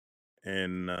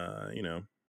 and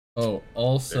Oh,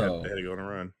 also, they had to go on a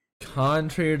run.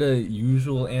 contrary to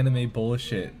usual anime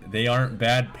bullshit, they aren't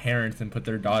bad parents and put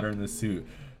their daughter in the suit.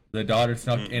 The daughter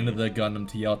snuck into the Gundam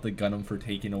to yell at the Gundam for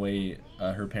taking away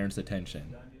her parents'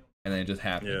 attention, and then it just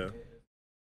happened.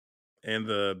 Yeah. And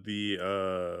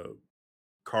the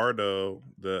Cardo,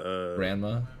 the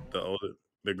Grandma,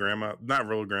 the grandma, not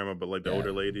real grandma, but like the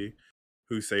older lady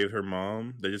who saved her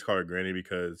mom. They just call her Granny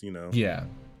because yeah,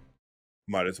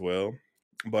 might as well.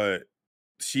 But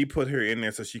she put her in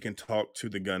there so she can talk to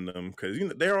the Gundam because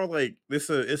they're all like it's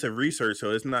a research,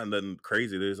 so it's not nothing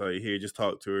crazy. There's like, here, just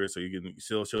talk to her so you can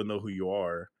she'll know who you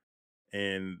are.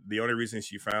 And the only reason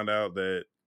she found out that,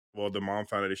 well, the mom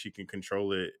found out that she can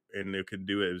control it and it could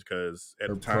do it is because at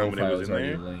her the time when it was in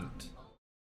there, linked.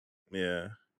 yeah.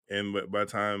 And by the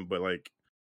time, but like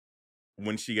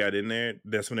when she got in there,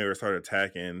 that's when they were started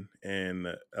attacking. And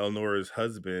Elnora's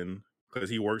husband, because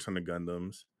he works on the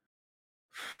Gundams.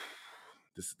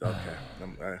 This is okay.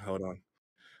 Hold on.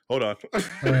 All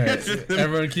right,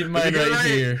 everyone, keep in mind right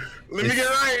here. Let me get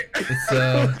right.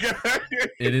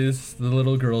 It is the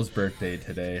little girl's birthday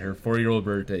today. Her 4-year-old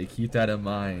birthday. Keep that in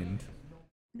mind.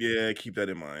 Yeah, keep that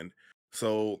in mind.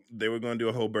 So they were going to do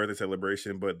a whole birthday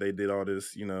celebration, but they did all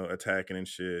this, attacking and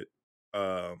shit.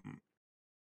 So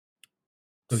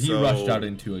he rushed out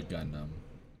into a Gundam.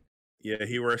 Yeah,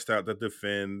 he rushed out to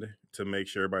defend to make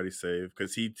sure everybody's safe.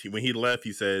 Because when he left,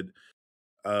 he said,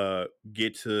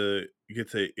 "Get to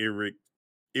Irik.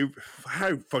 How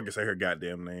do you fucking say her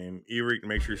goddamn name? Irik,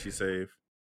 make sure she's safe."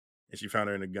 And she found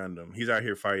her in a Gundam. He's out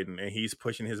here fighting, and he's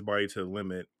pushing his body to the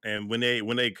limit. And when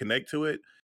they connect to it,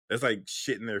 there's like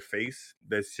shit in their face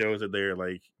that shows that they're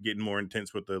like getting more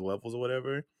intense with the levels or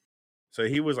whatever. So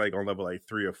he was like on level like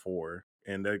 3 or 4,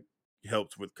 and that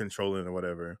helps with controlling or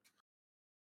whatever.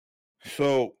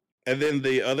 So, and then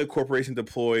the other corporation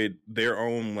deployed their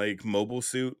own like mobile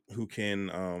suit who can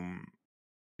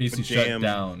basically shut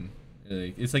down.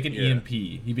 It's like an EMP.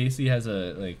 He basically has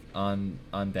a like on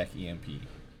deck EMP.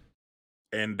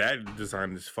 And that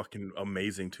design is fucking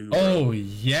amazing too. Oh bro.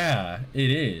 yeah,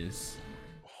 it is.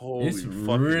 Holy it's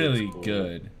really cool.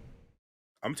 Good.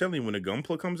 I'm telling you, when the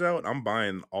Gunpla comes out, I'm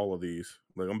buying all of these.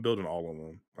 Like I'm building all of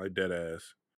them, like dead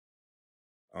ass.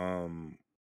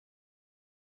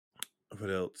 What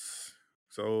else?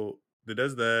 So it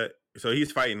does that. So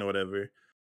he's fighting or whatever.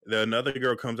 Another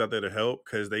girl comes out there to help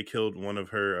because they killed one of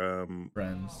her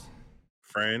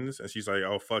friends, and she's like,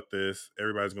 "Oh fuck this!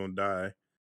 Everybody's gonna die."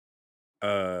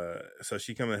 So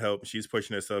she come to help. She's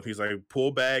pushing herself. He's like,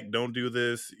 "Pull back! Don't do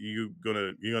this. You're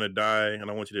gonna die, and I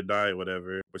don't want you to die, or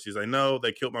whatever." But she's like, "No,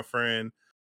 they killed my friend.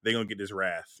 They gonna get this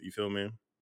wrath." You feel me?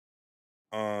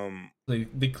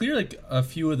 They clear like a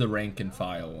few of the rank and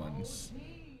file ones.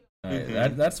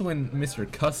 That's when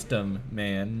Mr. Custom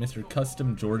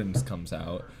Jordans comes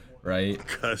out, right?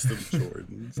 Custom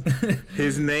Jordans.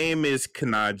 His name is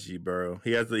Kanaji, bro.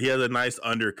 He has a nice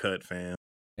undercut, fam.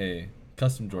 Hey,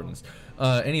 Custom Jordans.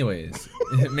 Anyways,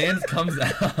 man comes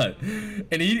out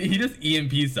and he just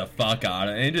EMPs the fuck out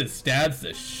of her and just stabs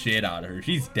the shit out of her.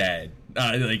 She's dead.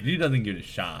 Like he doesn't get a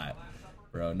shot,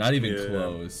 bro. Not even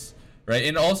close. Right?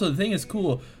 And also the thing is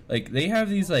cool. Like they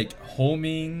have these like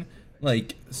homing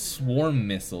like swarm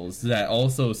missiles that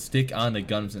also stick on the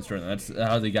guns and stuff. That's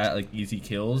how they got like easy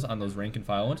kills on those rank and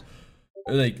file ones.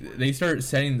 Like they start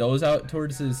sending those out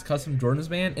towards his Custom Jordans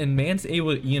man, and man's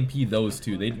able to EMP those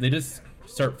too. They just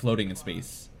start floating in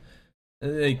space.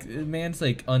 Like man's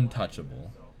like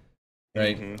untouchable,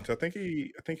 right? Mm-hmm. So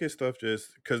I think his stuff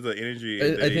just because the energy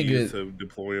they use to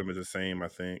deploy him is the same. I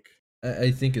think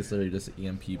it's literally just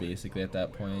EMP basically at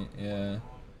that point. Yeah.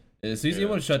 So he's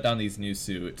able to shut down these new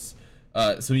suits.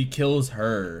 So he kills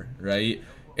her, right?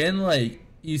 And like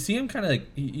you see him kind of like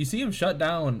you see him shut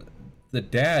down the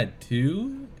dad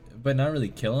too, but not really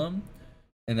kill him.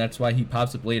 And that's why he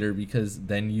pops up later, because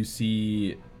then you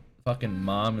see fucking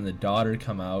mom and the daughter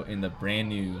come out in the brand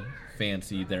new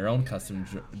fancy their own Custom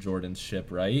Jordan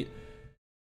ship, right?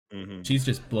 Mm-hmm. She's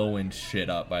just blowing shit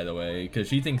up, by the way, because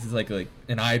she thinks it's like an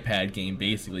iPad game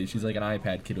basically. She's like an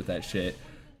iPad kid with that shit,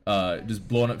 just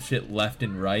blowing up shit left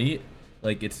and right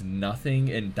like it's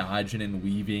nothing, and dodging and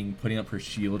weaving, putting up her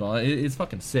shield on it. It's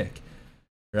fucking sick,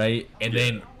 right? And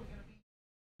then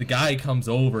the guy comes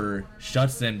over,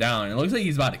 shuts them down, and it looks like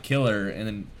he's about to kill her, and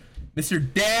then Mr.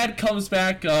 Dad comes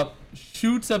back up,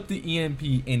 shoots up the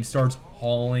EMP, and starts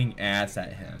hauling ass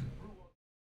at him.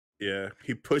 Yeah,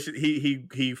 he pushes.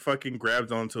 He fucking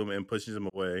grabs onto him and pushes him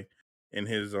away in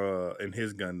his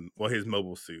gun, his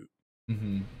mobile suit.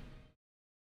 Mm-hmm.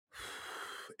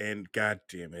 and god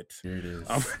damn it. Here it is.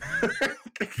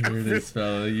 Here it is,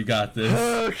 fella. You got this.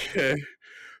 Okay.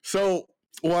 So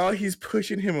while he's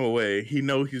pushing him away, he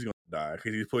knows he's gonna die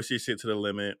because he's pushing shit to the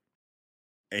limit,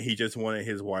 and he just wanted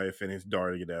his wife and his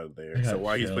daughter to get out of there. So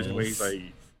while he's pushing away, he's like,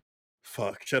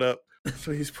 "Fuck, shut up."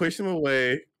 So he's pushing him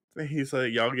away, and he's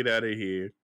like, "Y'all get out of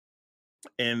here."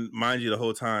 And mind you, the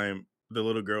whole time, the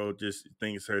little girl just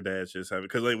thinks her dad's just having,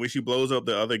 because like when she blows up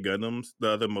the other Gundams, the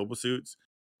other mobile suits,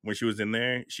 when she was in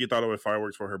there, she thought it was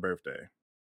fireworks for her birthday.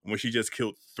 When she just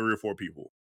killed 3 or 4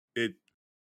 people,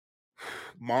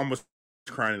 mom was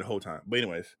crying the whole time. But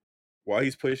anyways, while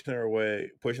he's pushing her away,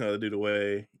 pushing the other dude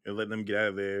away, and letting them get out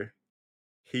of there,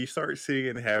 he starts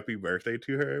singing "Happy Birthday"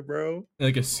 to her, bro.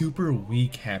 Like a super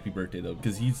weak "Happy Birthday" though,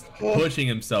 because he's pushing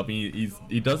himself. He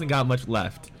doesn't got much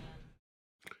left.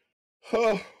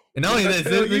 And not only this,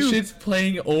 this shit's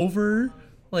playing over,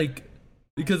 like,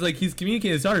 because like he's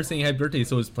communicating his daughter saying "Happy Birthday,"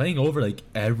 so it's playing over like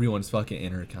everyone's fucking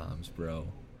intercoms,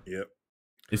 bro. Yep.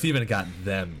 It's even got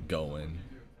them going.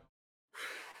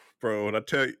 Bro, when I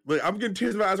tell you, look, I'm getting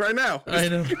tears in my eyes right now. I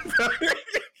know.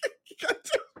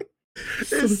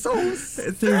 It's so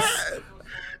sad.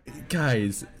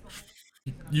 Guys,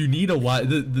 you need a watch.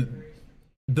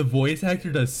 The voice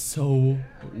actor does so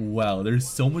well. There's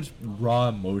so much raw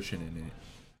emotion in it.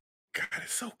 God,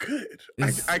 it's so good.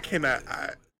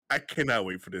 I cannot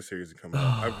wait for this series to come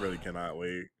out. I really cannot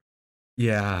wait.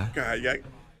 Yeah. God, yeah.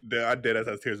 I dead ass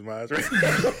has tears in my eyes right now.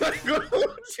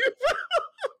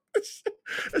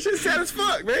 That shit's sad as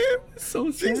fuck, man.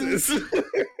 So sad. Jesus. Sad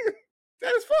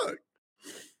as fuck.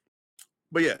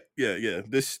 But yeah.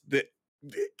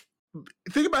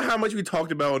 Think about how much we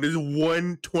talked about on this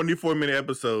one 24-minute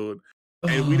episode,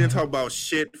 and we didn't talk about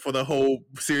shit for the whole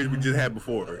series we just had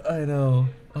before. I know.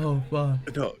 Oh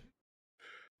fuck. No.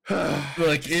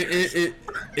 Like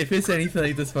if it's anything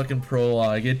like this fucking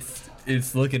prologue,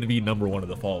 it's looking to be number 1 of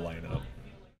the fall lineup.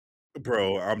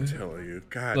 Bro, I'm telling you,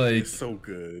 God, like, it's so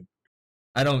good.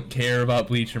 I don't care about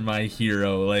Bleach or My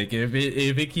Hero. Like if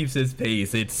it keeps its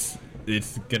pace, it's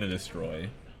gonna destroy.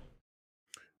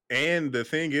 And the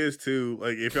thing is too,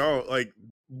 like if y'all like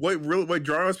what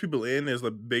draws people in is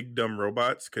the big dumb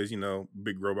robots, because you know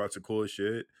big robots are cool as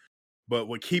shit. But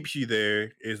what keeps you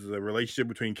there is the relationship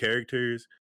between characters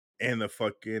and the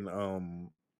fucking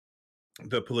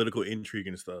the political intrigue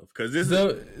and stuff. Because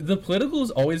the political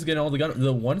is always getting all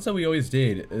the ones that we always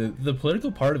did. The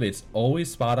political part of it's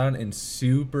always spot on and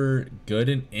super good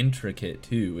and intricate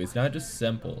too. It's not just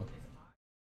simple.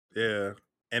 Yeah,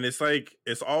 and it's like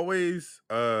it's always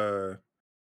I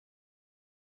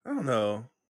don't know.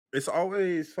 It's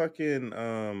always fucking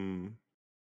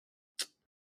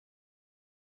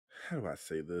how do I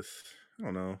say this? I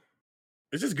don't know.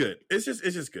 It's just good. It's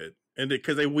just good, and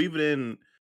because they weave it in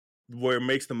where it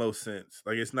makes the most sense.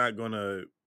 Like it's not gonna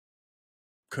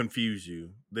confuse you.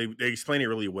 They explain it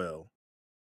really well,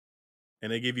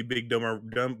 and they give you big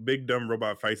dumb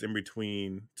robot fights in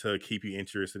between to keep you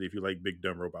interested if you like big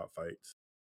dumb robot fights.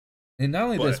 And not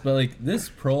only this, but like this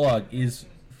prologue is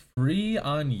free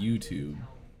on YouTube.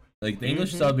 Like the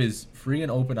English sub is free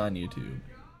and open on YouTube.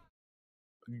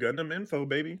 Gundam Info,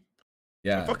 baby.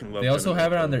 Yeah, I fucking love they also Gundam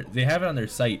have Info. it on their. They have it on their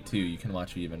site too. You can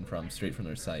watch it even straight from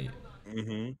their site.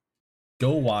 Mm-hmm.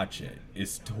 Go watch it.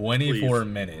 It's 24 Please.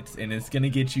 minutes, and it's gonna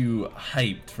get you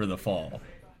hyped for the fall.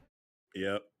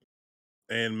 Yep.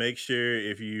 And make sure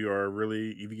if you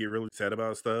get really sad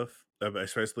about stuff,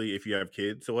 especially if you have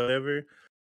kids or whatever,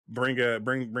 bring a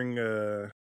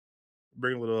little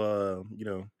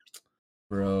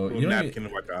Bro, little you don't napkin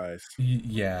to wipe the eyes.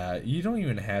 yeah, you don't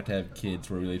even have to have kids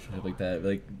for a relationship like that.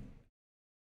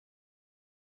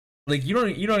 Like you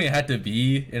don't even have to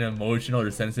be an emotional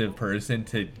or sensitive person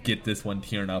to get this one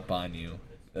tearing up on you.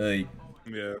 Like,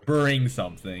 Yeah. bring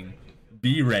something.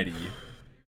 Be ready.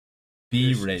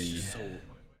 Be ready.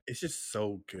 It's just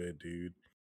so good, dude.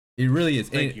 It really is.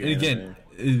 Thank And you, again,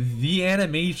 the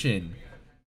animation,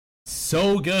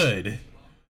 so good.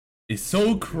 It's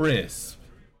so crisp.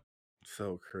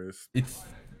 So crisp. It's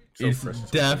So fresh.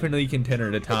 definitely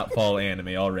contender to top fall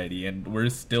anime already, and we're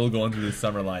still going through the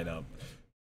summer lineup.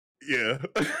 Yeah.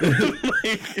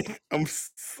 Like,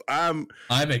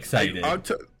 I'm excited.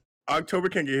 October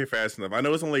can't get here fast enough. I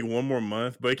know it's only like 1 more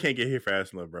month, but it can't get here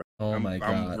fast enough, bro. Oh my god.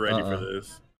 I'm ready for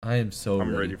this. I am so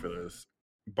I'm ready for this.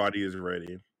 Body is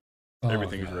ready.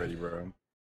 Everything is ready, bro.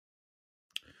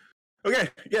 Okay,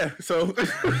 yeah. So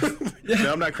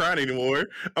now I'm not crying anymore.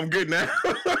 I'm good now.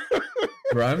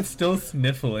 Bro, I'm still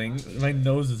sniffling. My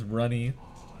nose is runny.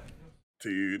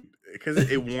 Dude, because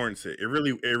it warrants it. It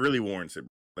really warrants it.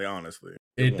 Like honestly,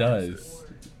 It does.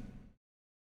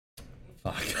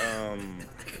 Fuck.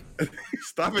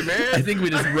 Stop it, man. I think we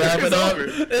just wrap it up.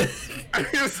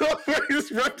 It's over.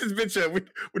 Just wrap this bitch up.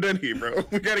 We're done here, bro.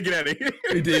 We gotta get out of here.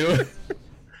 We do.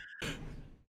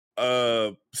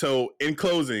 So in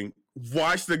closing,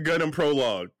 watch the Gundam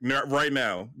prologue right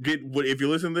now. If you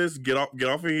listen to this, get off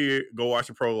of here. Go watch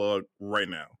the prologue right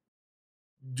now.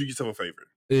 Do yourself a favor.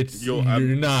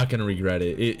 You're not gonna regret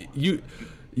it.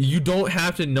 You don't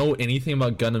have to know anything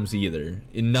about Gundams either.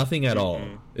 Nothing at all.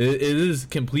 It is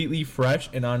completely fresh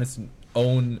and on its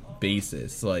own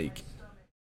basis. Like,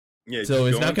 yeah. So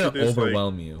it's not gonna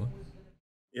overwhelm you.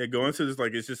 Yeah, go into this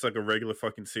like it's just like a regular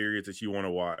fucking series that you want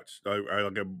to watch, like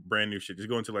a brand new shit. Just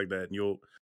go into like that,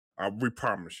 and we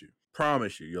promise you,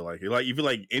 you'll like it. Like if you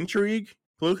like intrigue,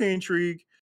 political intrigue,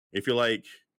 if you like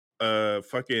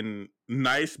fucking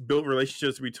nice built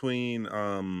relationships between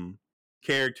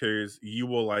characters, you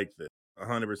will like this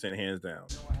 100% hands down.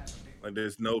 Like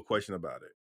there's no question about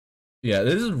it. Yeah,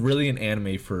 this is really an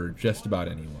anime for just about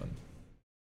anyone.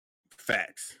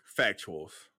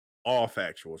 Factuals, all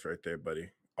factuals right there,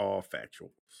 buddy. All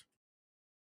factuals.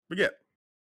 But yeah,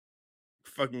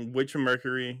 fucking Witch of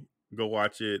Mercury, go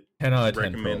watch it. 10 out of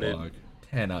 10 prologue.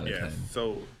 10 out of 10.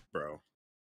 So, bro,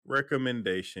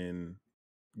 recommendation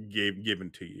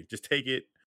given to you. Just take it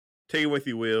with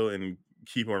you will, and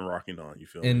keep on rocking on. You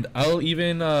feel? And me? I'll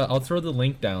even I'll throw the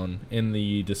link down in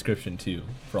the description too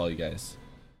for all you guys.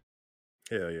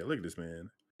 Hell yeah! Look at this man.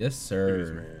 Yes, sir. Look at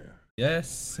this man. Yes,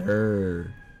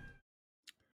 sir.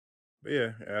 But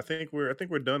yeah, I think we're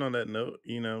done on that note.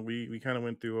 You know, we kind of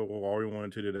went through all we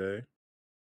wanted to today.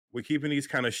 We're keeping these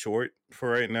kind of short for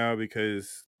right now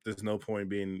because there's no point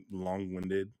being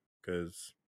long-winded.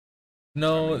 Because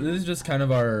this is just kind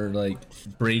of our like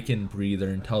break and breather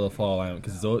until the fall out,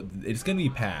 because it's gonna be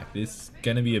packed. It's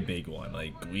gonna be a big one.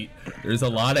 Like there's a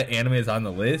lot of animes on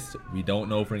the list. We don't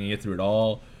know if we're gonna get through it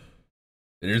all.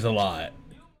 There's a lot.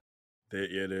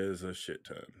 There's a shit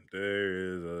ton. There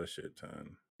is a shit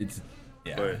ton.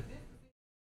 Yeah. But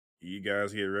you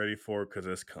guys get ready for it because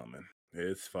it's coming.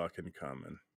 It's fucking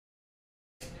coming.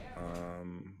 I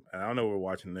don't know what we're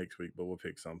watching next week, but we'll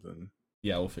pick something.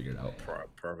 Yeah, we'll figure it out.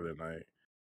 Probably tonight.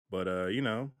 But I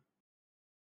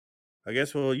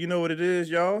guess you know what it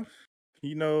is, y'all.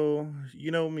 You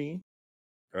know me.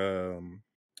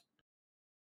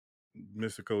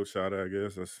 Mr. Coach Shada, I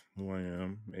guess that's who I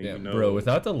am. And yeah, bro.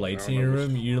 Without the lights in your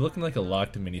room, you're looking like a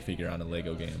locked minifigure on a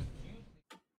Lego game.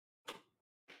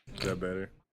 Is that better?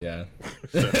 Yeah.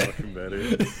 Is that fucking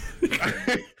better?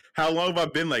 How long have I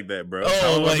been like that, bro?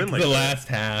 Like the last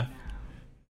half.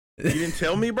 You didn't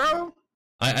tell me, bro?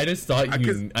 I just thought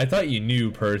I thought you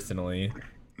knew personally.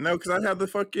 No, because I had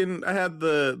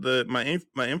my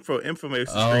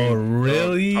information. Oh,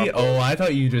 really? I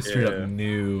thought you just straight up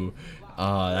knew.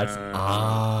 That's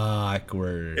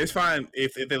awkward. It's fine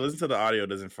if they listen to the audio. It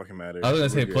doesn't fucking matter. I was gonna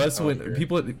say, plus when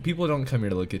people don't come here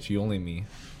to look at you, only me.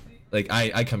 Like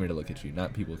I come here to look at you,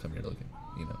 not people come here to look at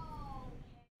you know.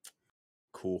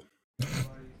 Cool.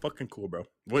 Fucking cool, bro.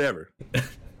 Whatever.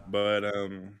 But I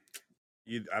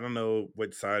don't know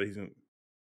what side he's in.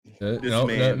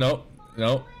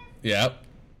 No. Yep.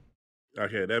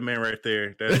 Okay, that man right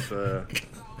there.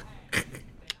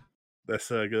 That's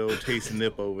good old tasting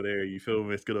nip over there. You feel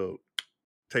me? It's good old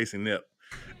tasting nip.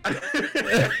 I'm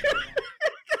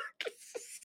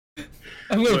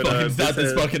gonna fucking stop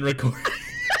this fucking recording.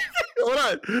 Hold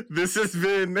on. This has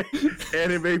been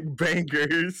Anime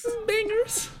Bangers.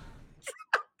 Bangers.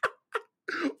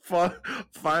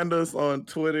 Find us on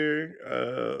Twitter,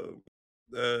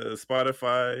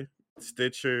 Spotify,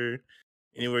 Stitcher,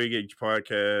 anywhere you get your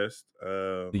podcast.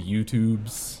 The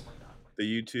YouTubes.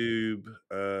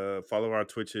 Follow our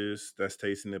Twitches. That's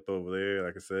Tasting Nip over there.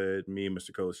 Like I said, me and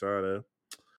Mr. Cole Shada.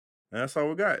 And that's all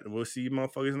we got. We'll see you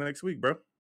motherfuckers next week, bro.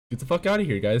 Get the fuck out of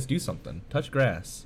here, guys. Do something. Touch grass.